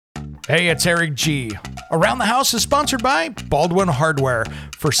Hey, it's Eric G. Around the House is sponsored by Baldwin Hardware.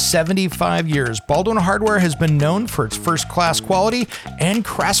 For 75 years, Baldwin Hardware has been known for its first-class quality and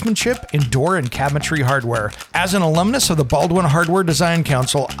craftsmanship in door and cabinetry hardware. As an alumnus of the Baldwin Hardware Design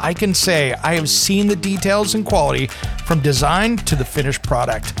Council, I can say I have seen the details and quality from design to the finished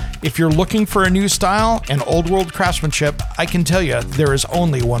product. If you're looking for a new style and old-world craftsmanship, I can tell you there is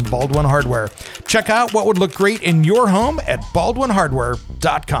only one Baldwin Hardware. Check out what would look great in your home at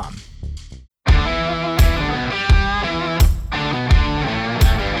baldwinhardware.com.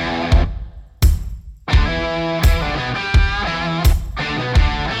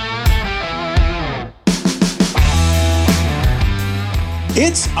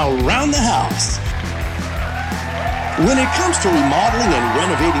 It's Around the House. When it comes to remodeling and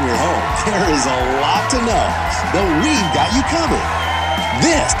renovating your home, there is a lot to know, but we've got you covered.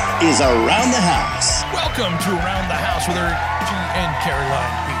 This is Around the House. Welcome to Around the House with Eric G and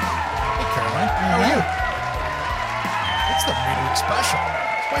Caroline B. Hey, Caroline. How are you? It's the midweek special.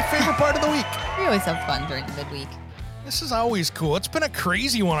 It's my favorite part of the week. We always have fun during the midweek. This is always cool. It's been a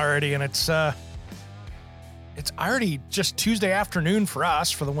crazy one already, and it's already just Tuesday afternoon for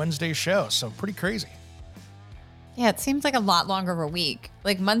us for the Wednesday show, so pretty crazy. Yeah, it seems like a lot longer of a week.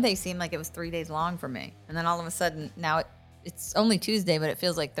 Like Monday seemed like it was 3 days long for me. And then all of a sudden, now it's only Tuesday, but it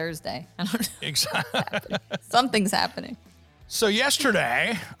feels like Thursday. I don't know. Exactly. Something's happening. So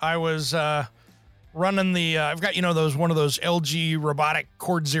yesterday, I was running the, I've got, one of those LG robotic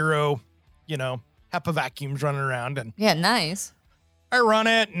Cord Zero, HEPA vacuums running around. And yeah, nice. I run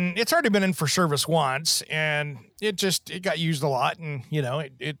it, and it's already been in for service once, and it got used a lot, and,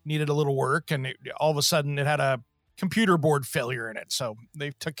 it needed a little work, and all of a sudden it had a computer board failure in it. So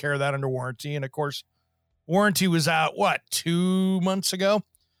they took care of that under warranty. And of course, warranty was out, 2 months ago?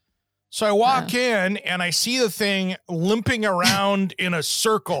 So I walk in and I see the thing limping around in a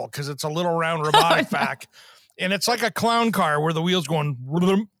circle because it's a little round robotic vac. And it's like a clown car where the wheel's going.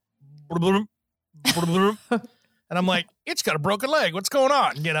 And I'm like, it's got a broken leg. What's going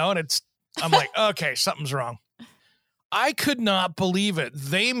on? And I'm like, okay, something's wrong. I could not believe it.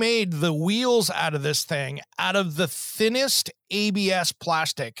 They made the wheels out of this thing out of the thinnest ABS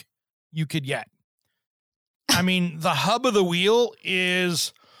plastic you could get. I mean, the hub of the wheel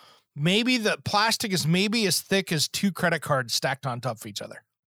is the plastic is maybe as thick as 2 credit cards stacked on top of each other.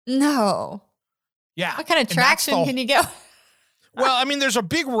 No. Yeah. What kind of traction can you get? Well, I mean, there's a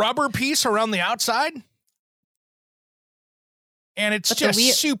big rubber piece around the outside. And it's just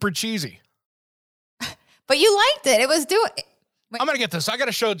super cheesy. But you liked it. It was doing. I'm going to get this. I got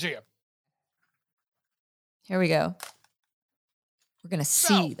to show it to you. Here we go. We're going to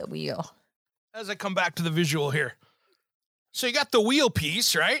see the wheel. As I come back to the visual here. So you got the wheel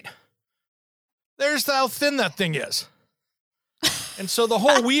piece, right? There's how thin that thing is. And so the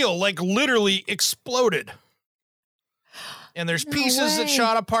whole wheel, literally exploded. And there's pieces that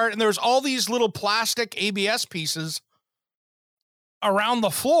shot apart. And there's all these little plastic ABS pieces around the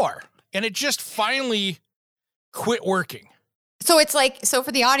floor, and it just finally quit working. So it's so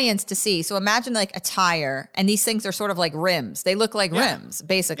for the audience to see, so imagine like a tire, and these things are sort of like rims. They look like rims,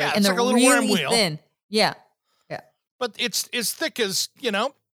 basically. Yeah, and they're like a little really worm wheel. thin. Yeah. Yeah. But it's as thick as,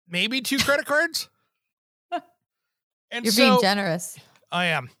 maybe 2 credit cards. And You're being generous. I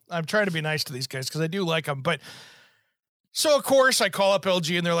am. I'm trying to be nice to these guys because I do like them. But so, of course, I call up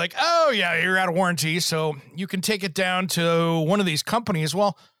LG and they're like, oh, yeah, you're out of warranty. So you can take it down to one of these companies.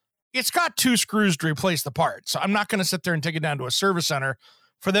 Well, it's got 2 screws to replace the part. So I'm not going to sit there and take it down to a service center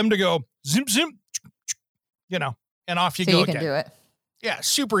for them to go zim, zim, and off you go. So you can do it. Yeah,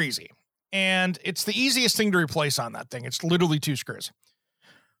 super easy. And it's the easiest thing to replace on that thing. It's literally 2 screws.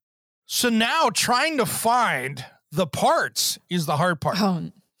 So now trying to find the parts is the hard part.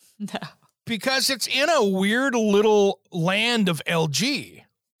 Oh, no. Because it's in a weird little land of LG.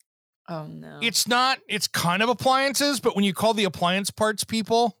 Oh, no. It's kind of appliances, but when you call the appliance parts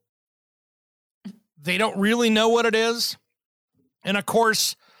people, they don't really know what it is. And of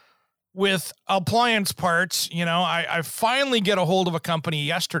course, with appliance parts, I finally get a hold of a company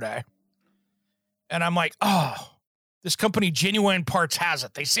yesterday. And I'm like, oh, this company, Genuine Parts, has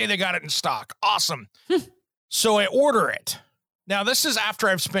it. They say they got it in stock. Awesome. So I order it. Now, this is after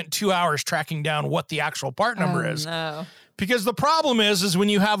I've spent 2 hours tracking down what the actual part number is. No. Because the problem is when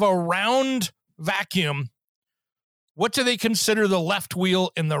you have a round vacuum, what do they consider the left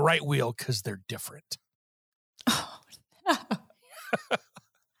wheel and the right wheel? Because they're different. Oh, no.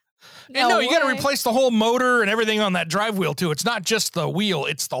 And no, you got to replace the whole motor and everything on that drive wheel, too. It's not just the wheel.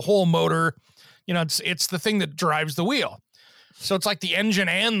 It's the whole motor. It's the thing that drives the wheel. So it's like the engine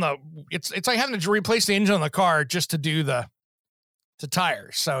and it's like having to replace the engine on the car just to do to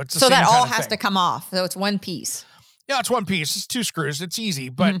tires. So it's the so same that all kind of has thing. to come off. So it's one piece. Yeah, it's one piece. It's 2 screws. It's easy,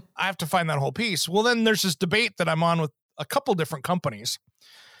 but I have to find that whole piece. Well, then there's this debate that I'm on with a couple different companies.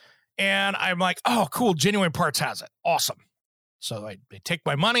 And I'm like, oh, cool. Genuine Parts has it. Awesome. So they take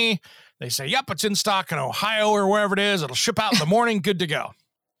my money. They say, yep, it's in stock in Ohio or wherever it is. It'll ship out in the morning. Good to go.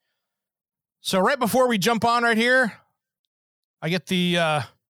 So right before we jump on right here, I get the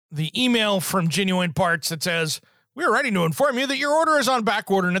email from Genuine Parts that says, we're ready to inform you that your order is on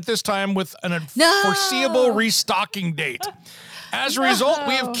back order and at this time with an unforeseeable restocking date. As a result,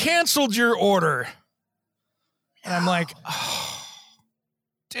 we have canceled your order. And I'm like, oh,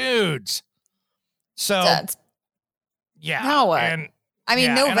 dudes. So, yeah. No, and I mean,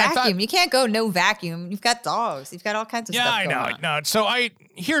 yeah, no and I vacuum. thought- you can't go no vacuum. You've got dogs. You've got all kinds of stuff I going know. on. No, so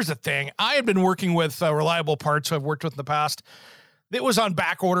here's the thing. I had been working with Reliable Parts, who I've worked with in the past. It was on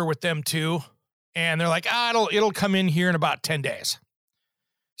back order with them too. And they're like, it'll come in here in about 10 days.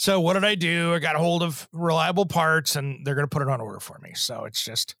 So what did I do? I got a hold of Reliable Parts and they're going to put it on order for me. So it's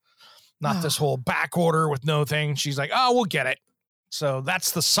just not this whole back order with no thing. She's like, oh, we'll get it. So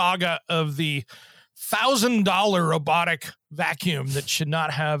that's the saga of the $1,000 robotic vacuum that should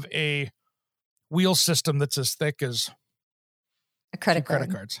not have a wheel system that's as thick as A credit 2 credit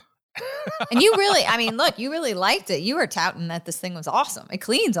cards. And you really, I mean, look, you really liked it. You were touting that this thing was awesome. It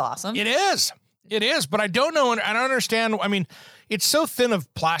cleans awesome. It is. It is, but I don't know. I don't understand. I mean, it's so thin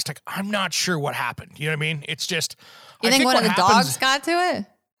of plastic. I'm not sure what happened. You know what I mean? It's just. You think one of the happens, dogs got to it?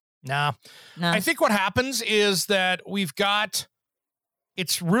 Nah. No. I think what happens is that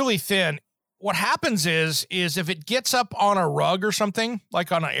it's really thin. What happens is if it gets up on a rug or something,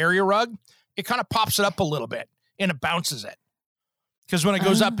 like on an area rug, it kind of pops it up a little bit and it bounces it. Because when it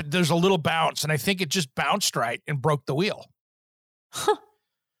goes up, there's a little bounce, and I think it just bounced right and broke the wheel. Huh.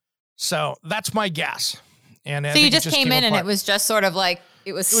 So that's my guess. And I So you think it just came in and it was just sort of like,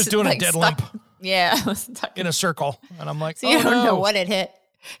 it was doing like a dead stuck. limp. Yeah. It was stuck. In a circle. And I'm like, So you don't know no. what it hit.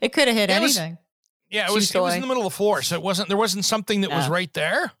 It could have hit anything. Yeah, it was in the middle of the floor. So there wasn't something that was right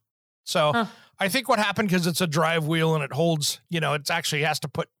there. So I think what happened, because it's a drive wheel and it holds, it actually has to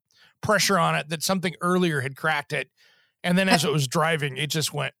put pressure on it, that something earlier had cracked it. And then as it was driving, it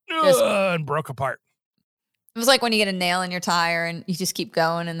just went and broke apart. It was like when you get a nail in your tire and you just keep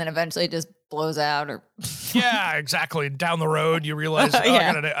going and then eventually it just blows out. Or Yeah, exactly. Down the road, you realize,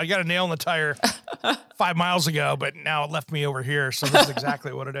 I got a nail in the tire 5 miles ago, but now it left me over here. So this is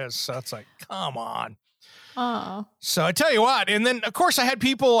exactly what it is. So it's like, come on. Oh. So I tell you what, and then of course I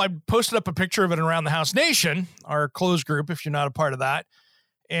posted up a picture of it in Around the House Nation, our closed group, if you're not a part of that.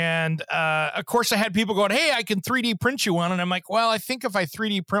 And of course I had people going, hey, I can 3D print you one. And I'm like, well, I think if I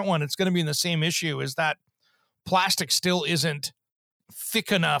 3D print one, it's going to be in the same issue, is that plastic still isn't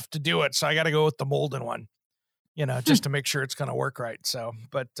thick enough to do it. So I got to go with the molded one, just to make sure it's going to work right. So,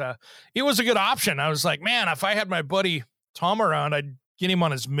 but it was a good option. I was like, man, if I had my buddy Tom around, I'd get him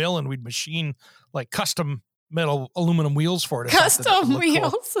on his mill and we'd machine like custom metal aluminum wheels for it. Custom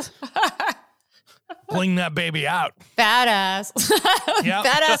wheels. Cool. Bling that baby out. Badass. Yep.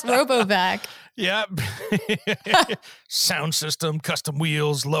 Badass RoboVac. Yep. Sound system, custom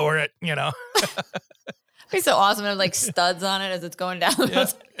wheels, lower it, It's so awesome. It has like studs on it as it's going down. Yeah.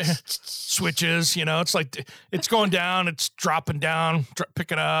 Switches, it's like it's going down, it's dropping down,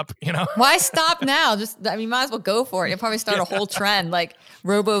 pick it up, Why stop now? Might as well go for it. You'll probably start a whole trend like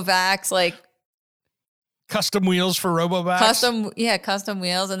RoboVacs, like custom wheels for RoboVacs. Custom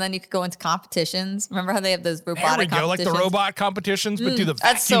wheels. And then you could go into competitions. Remember how they have those robotic There we go, like the competitions? robot competitions, but do the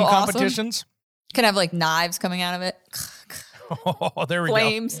That's vacuum so awesome. competitions. You could have like knives coming out of it. Oh, there we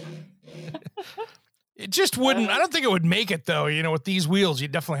Flames. go. It just wouldn't. I don't think it would make it though. With these wheels, you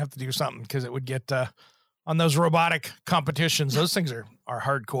definitely have to do something because it would get on those robotic competitions. Those things are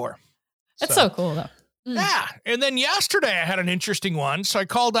hardcore. That's so cool though. Yeah. And then yesterday I had an interesting one. So I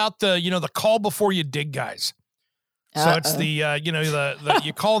called out the call before you dig guys. So it's the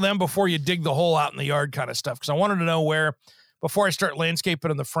you call them before you dig the hole out in the yard kind of stuff. Cause I wanted to know where, before I start landscaping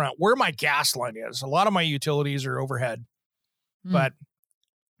in the front, where my gas line is. A lot of my utilities are overhead, but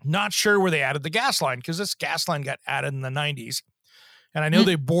not sure where they added the gas line, because this gas line got added in the 90s. And I know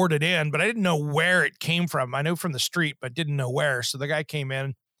they bored it in, but I didn't know where it came from. I know from the street, but didn't know where. So the guy came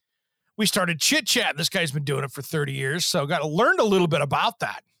in. We started chit-chatting. This guy's been doing it for 30 years, so learned a little bit about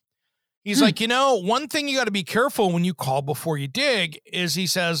that. He's like, one thing you got to be careful when you call before you dig is, he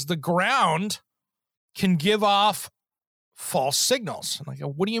says, the ground can give off false signals. I'm like,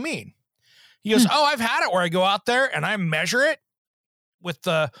 what do you mean? He goes, I've had it where I go out there and I measure it with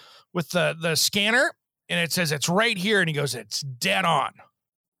the scanner, and it says it's right here, and he goes, it's dead on.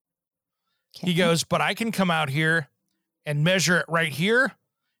 Okay. He goes, but I can come out here and measure it right here.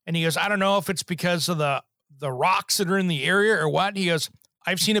 And he goes, I don't know if it's because of the rocks that are in the area or what. He goes,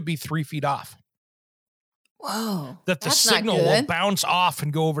 I've seen it be 3 feet off. Whoa. That the signal will bounce off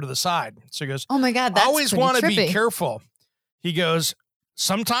and go over to the side. So he goes, oh my God, that's always want to be careful. He goes,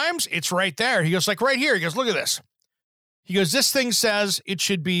 sometimes it's right there. He goes, like right here. He goes, look at this. He goes, this thing says it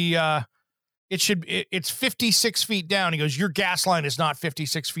should be, it's 56 feet down. He goes, your gas line is not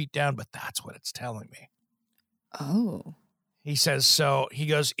 56 feet down, but that's what it's telling me. Oh. He says, so he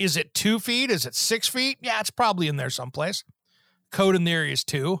goes, is it 2 feet? Is it 6 feet? Yeah, it's probably in there someplace. Code in the area is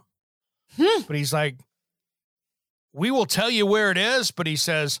 2. But he's like, we will tell you where it is. But he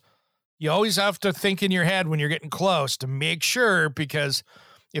says, you always have to think in your head when you're getting close to make sure, because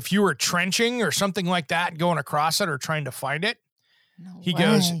if you were trenching or something like that, going across it or trying to find it, he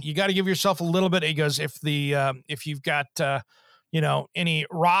goes, you got to give yourself a little bit. He goes, if you've got, any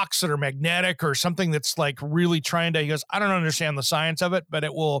rocks that are magnetic or something that's like really trying to, he goes, I don't understand the science of it, but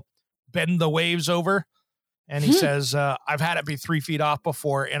it will bend the waves over. And he says, I've had it be 3 feet off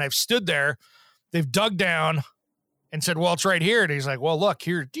before, and I've stood there. They've dug down and said, well, it's right here. And he's like, well, look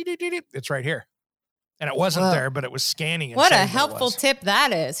here. It's right here. And it wasn't there, but it was scanning. And what a helpful tip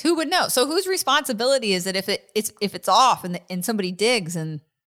that is. Who would know? So whose responsibility is it if it's off and somebody digs and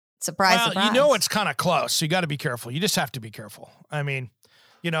surprise? You know it's kind of close, so you got to be careful. You just have to be careful. I mean,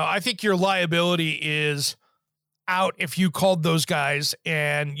 I think your liability is out if you called those guys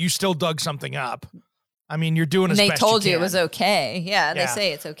and you still dug something up. I mean, you're doing as best you can. They told you it was okay. Yeah, they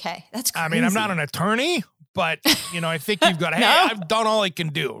say it's okay. That's crazy. I mean, I'm not an attorney, but, I think you've got, hey, I've done all I can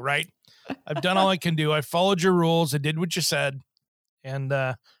do, right? I've done all I can do. I followed your rules. I did what you said, and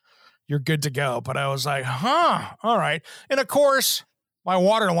you're good to go. But I was like, all right. And, of course, my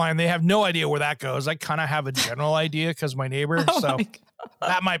water line, they have no idea where that goes. I kind of have a general idea because my neighbor. So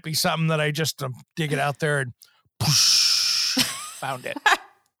that might be something that I just dig it out there and found it.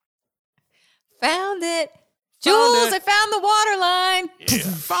 Found it. Jules, I found the water line.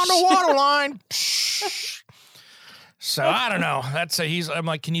 Yeah, found a water line. So I don't know. I'm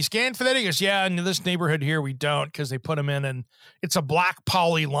like, can you scan for that? He goes, yeah, in this neighborhood here, we don't, because they put them in, and it's a black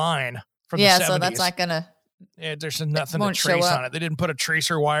poly line from the 70s. So that's not going to. Yeah, there's nothing to trace on it. They didn't put a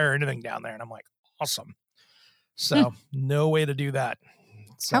tracer wire or anything down there. And I'm like, awesome. So no way to do that.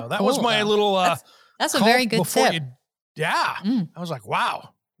 So that was my little. That's a very good tip. I was like,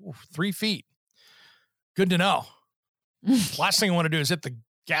 wow, 3 feet. Good to know. Last thing I want to do is hit the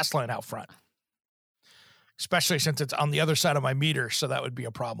gas line out front, especially since it's on the other side of my meter. So that would be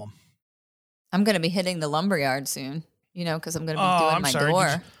a problem. I'm going to be hitting the lumberyard soon, because I'm going to be doing my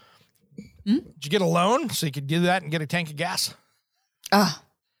door. Did you get a loan so you could do that and get a tank of gas?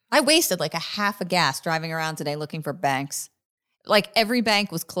 I wasted like a half a gas driving around today looking for banks. Like every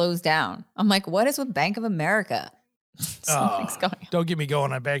bank was closed down. I'm like, what is with Bank of America? Something's going on. Don't get me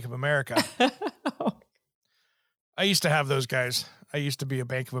going on Bank of America. I used to have those guys. I used to be a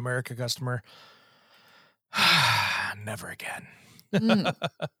Bank of America customer. Never again.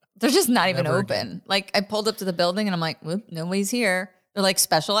 They're just not even open. Again. Like I pulled up to the building and I'm like, whoop, nobody's here. They're like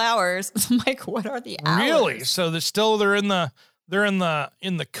special hours. I'm like, what are the hours? Really? So they're in the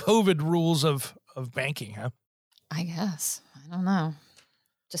COVID rules of banking, huh? I guess. I don't know.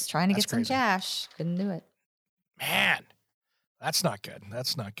 Just trying to get some cash. Couldn't do it. Man, that's not good.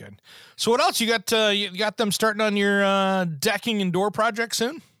 That's not good. So what else you got? You got them starting on your decking and door project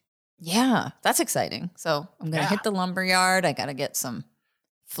soon? Yeah, that's exciting. So I'm going to hit the lumberyard. I got to get some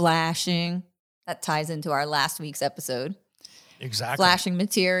flashing. That ties into our last week's episode. Exactly. Flashing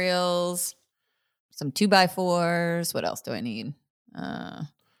materials, some 2x4s. What else do I need? Going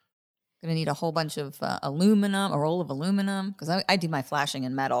to need a whole bunch of aluminum, a roll of aluminum, because I do my flashing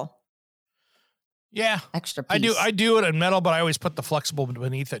in metal. Yeah, extra piece. I do it in metal, but I always put the flexible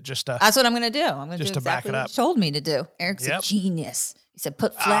beneath it just to. That's what I'm going to do. I'm going to do exactly back it up. What you told me to do. Eric's a genius. He said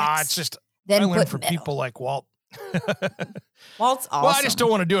put flex. It's just then I learned from metal. people like Walt. Walt's awesome. Well, I just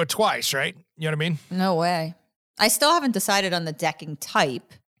don't want to do it twice, right? You know what I mean? No way. I still haven't decided on the decking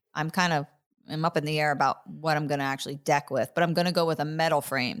type. I'm up in the air about what I'm going to actually deck with, but I'm going to go with a metal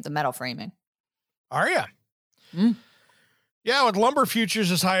frame. The metal framing. Are you? Yeah, with lumber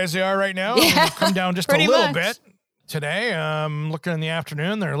futures as high as they are right now, they've come down just a little bit today. Looking in the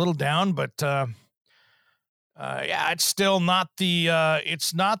afternoon, they're a little down, but it's still not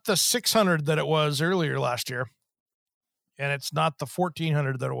the 600 that it was earlier last year, and it's not the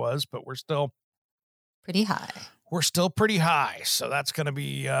 1400 that it was, but we're still pretty high. We're still pretty high, so that's going to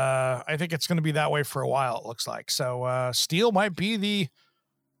be. I think it's going to be that way for a while. It looks like so. Steel might be the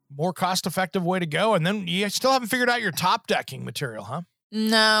more cost-effective way to go. And then you still haven't figured out your top decking material, huh?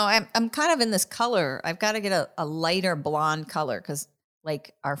 No, I'm kind of in this color. I've got to get a lighter blonde color because,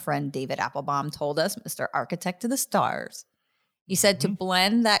 like our friend David Applebaum told us, Mr. Architect to the Stars, he said to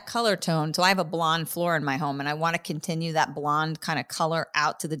blend that color tone. So I have a blonde floor in my home, and I want to continue that blonde kind of color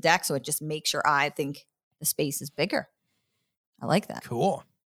out to the deck, so it just makes your eye think the space is bigger. I like that. Cool.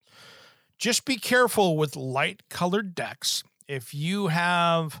 Just be careful with light colored decks. If you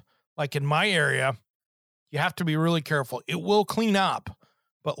have, like in my area, you have to be really careful. It will clean up,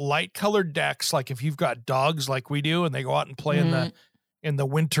 but light colored decks, like if you've got dogs like we do and they go out and play in the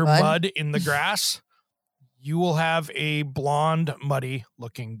winter mud in the grass, you will have a blonde, muddy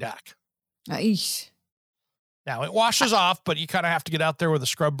looking deck. Nice. Now it washes off, but you kind of have to get out there with a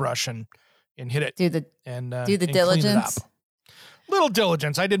scrub brush and hit it. Do the diligence. Little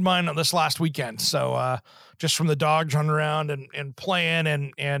diligence. I did mine on this last weekend. So just from the dogs running around and playing,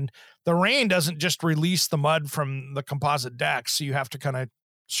 and the rain doesn't just release the mud from the composite decks. So you have to kind of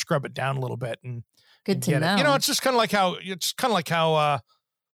scrub it down a little bit and good to know. You know, it's just kind of like how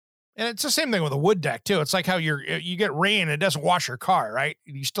and it's the same thing with a wood deck too. It's like how you get rain and it doesn't wash your car, right?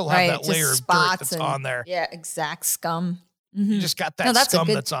 You still have that layer of dirt that's on there. Yeah, exact scum. Mm-hmm. You just got that scum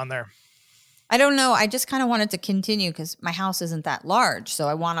that's on there. I don't know. I just kind of wanted to continue because my house isn't that large. So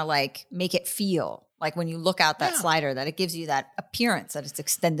I want to like make it feel like when you look out that slider, that it gives you that appearance that it's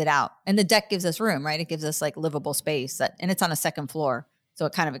extended out. And the deck gives us room, right? It gives us like livable space and it's on a second floor. So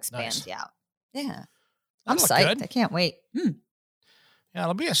it kind of expands you out. Yeah. I'm psyched. Good. I can't wait. Yeah,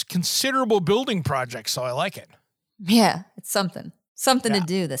 it'll be a considerable building project. So I like it. Yeah, it's something to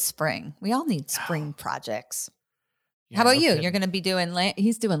do this spring. We all need spring projects. Yeah, how about you? You're going to be doing,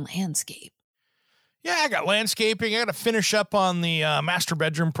 he's doing landscape. Yeah, I got landscaping. I got to finish up on the master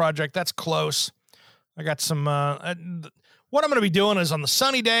bedroom project. That's close. I got some, what I'm going to be doing is on the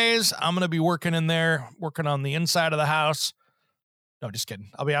sunny days, I'm going to be working in there, working on the inside of the house. No, just kidding.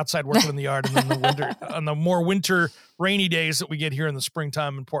 I'll be outside working in the yard, and then the winter, on the more winter rainy days that we get here in the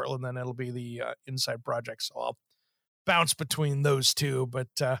springtime in Portland, then it'll be the inside project. So I'll bounce between those two. But,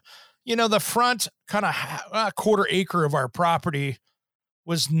 the front kind of quarter acre of our property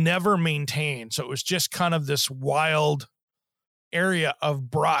was never maintained. So it was just kind of this wild area of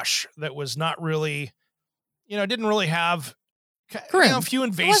brush that was not really, didn't really have a few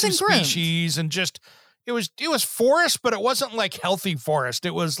invasive species, and just, it was forest, but it wasn't like healthy forest.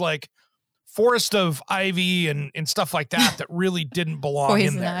 It was like forest of ivy and stuff like that really didn't belong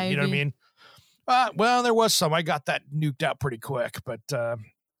in there. Ivy. You know what I mean? Well, there was some. I got that nuked out pretty quick, but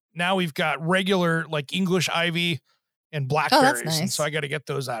now we've got regular like English ivy and blackberries. That's nice. And so I got to get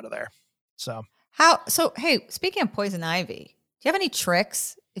those out of there. So hey, speaking of poison ivy, do you have any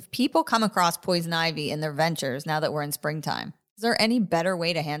tricks if people come across poison ivy in their ventures now that we're in springtime? Is there any better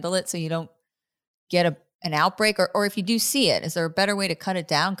way to handle it so you don't get an outbreak, or if you do see it, is there a better way to cut it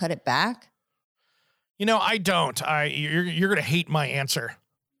down, cut it back? I don't. You're going to hate my answer.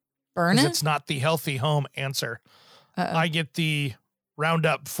 Burn it? It's not the healthy home answer. I get the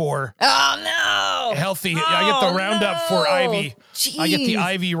Roundup for healthy. I get the Roundup for ivy. Jeez. I get the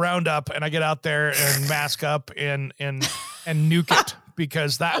ivy Roundup, and I get out there and mask up and nuke it,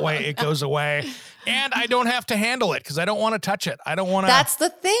 because that way it goes away, and I don't have to handle it because I don't want to touch it. I don't want to. That's the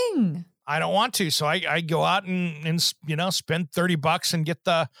thing. I don't want to. So I go out and spend $30 and get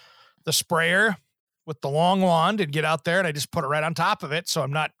the sprayer with the long wand and get out there, and I just put it right on top of it. So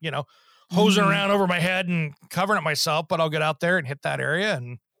I'm not, hosing around over my head and covering it myself, but I'll get out there and hit that area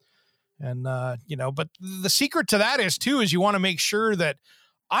but the secret to that is you want to make sure that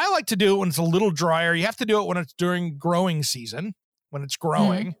I like to do it when it's a little drier. You have to do it when it's during growing season, when it's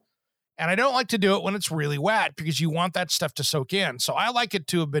growing. And I don't like to do it when it's really wet, because you want that stuff to soak in. So I like it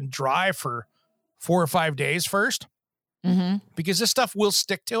to have been dry for 4 or 5 days first, because this stuff will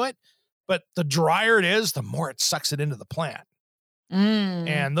stick to it. But the drier it is, the more it sucks it into the plant.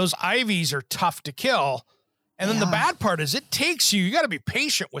 And those ivies are tough to kill. And then the bad part is it takes you got to be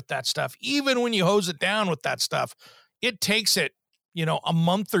patient with that stuff. Even when you hose it down with that stuff, it takes it, a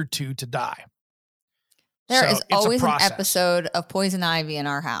month or two to die. There is always an episode of poison ivy in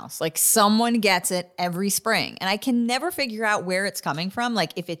our house. Like someone gets it every spring, and I can never figure out where it's coming from.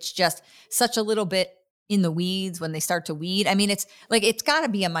 Like if it's just such a little bit in the weeds when they start to weed. I mean, it's got to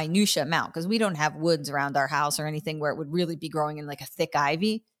be a minutia amount, because we don't have woods around our house or anything where it would really be growing in like a thick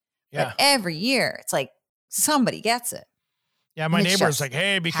ivy. Yeah. But every year it's like somebody gets it. Yeah. My neighbor's like,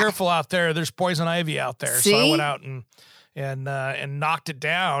 hey, be careful out there. There's poison ivy out there. See? So I went out and knocked it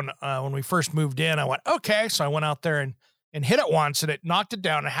down. When we first moved in, I went, okay. So I went out there and hit it once, and it knocked it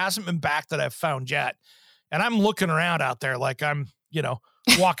down. It hasn't been back that I've found yet. And I'm looking around out there like I'm,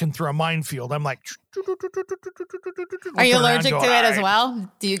 walking through a minefield. I'm like, Are you looking around allergic going, to it as "All right."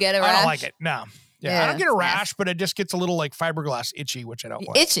 well? Do you get a rash? I don't like it. No. Yeah, I Yeah, don't get a it's rash, but it just gets a little like fiberglass itchy, which I don't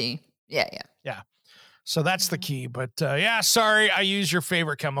like. Itchy. Yeah. So that's the key. But yeah, sorry, I use your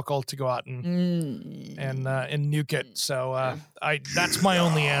favorite chemical to go out and nuke it. So that's my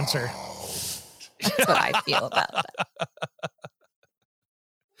only answer. That's what I feel about that.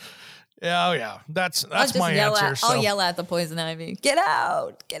 Yeah, oh yeah, that's I'll just my answer. I'll yell at the poison ivy. Get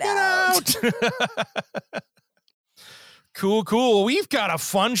out! Get out! Cool. We've got a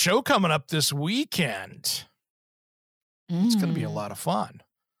fun show coming up this weekend. It's going to be a lot of fun.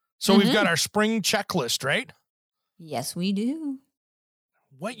 So we've got our spring checklist, right? Yes, we do.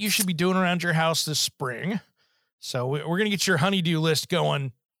 What you should be doing around your house this spring. So we're going to get your honeydew list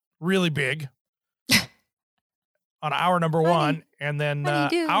going really big on hour number one. And then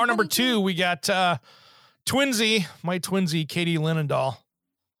hour number two, we got my twinsy, Katie Linendahl.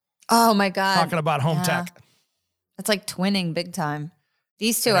 Oh, my God. Talking about home tech. It's like twinning big time.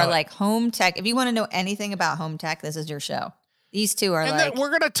 These two are like home tech. If you want to know anything about home tech, this is your show. These two are and like... then we're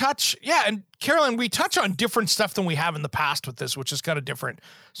going to touch... Yeah, and Carolyn, we touch on different stuff than we have in the past with this, which is kind of different.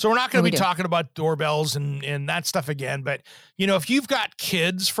 So we're not going to be talking about doorbells and that stuff again. But, if you've got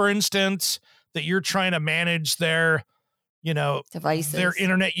kids, for instance, that you're trying to manage their, devices, their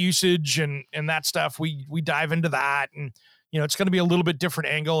internet usage and that stuff, we dive into that. And, it's going to be a little bit different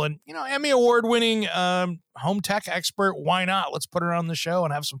angle. And, Emmy Award-winning home tech expert, why not? Let's put her on the show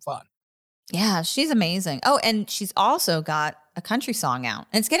and have some fun. Yeah, she's amazing. Oh, and she's also got a country song out.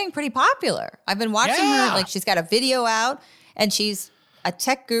 And it's getting pretty popular. I've been watching her. Like, she's got a video out, and she's a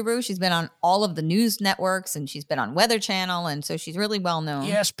tech guru. She's been on all of the news networks, and she's been on Weather Channel, and so she's really well known.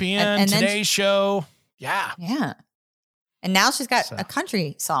 ESPN, and Today's Show. Yeah. Yeah. And now she's got a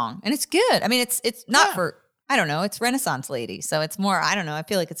country song, and it's good. I mean, it's not for, I don't know, it's Renaissance lady. So it's more, I don't know, I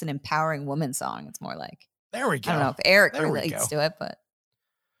feel like it's an empowering woman song. It's more like, there we go. I don't know if Eric relates to it, but.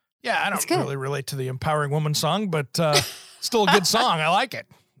 Yeah, I don't really relate to the empowering woman song, but still a good song. I like it.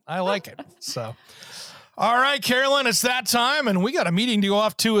 So, all right, Carolyn, it's that time, and we got a meeting to go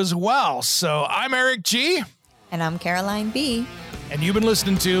off to as well. So I'm Eric G. And I'm Caroline B. And you've been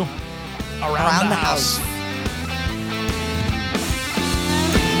listening to Around the House.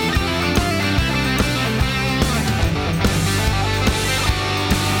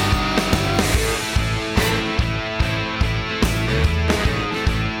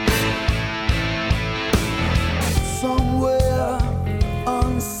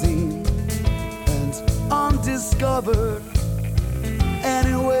 Undiscovered,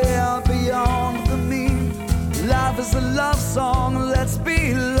 anywhere beyond the mean. Life is a love song, let's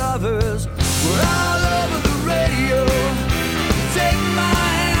be lovers. We're all over the radio. Take my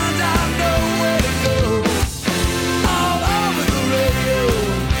hand, I know where to go. All over the radio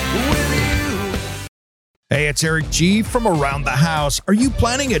with you. Hey, it's Eric G. from Around the House. Are you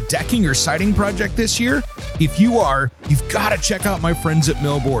planning a decking or siding project this year? If you are, you've got to check out my friends at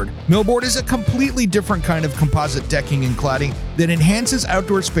Millboard. Millboard is a completely different kind of composite decking and cladding that enhances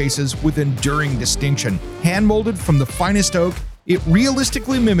outdoor spaces with enduring distinction. Hand-molded from the finest oak, it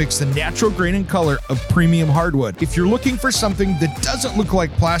realistically mimics the natural grain and color of premium hardwood. If you're looking for something that doesn't look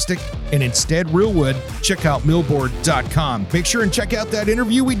like plastic and instead real wood, check out millboard.com. Make sure and check out that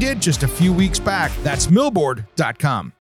interview we did just a few weeks back. That's millboard.com.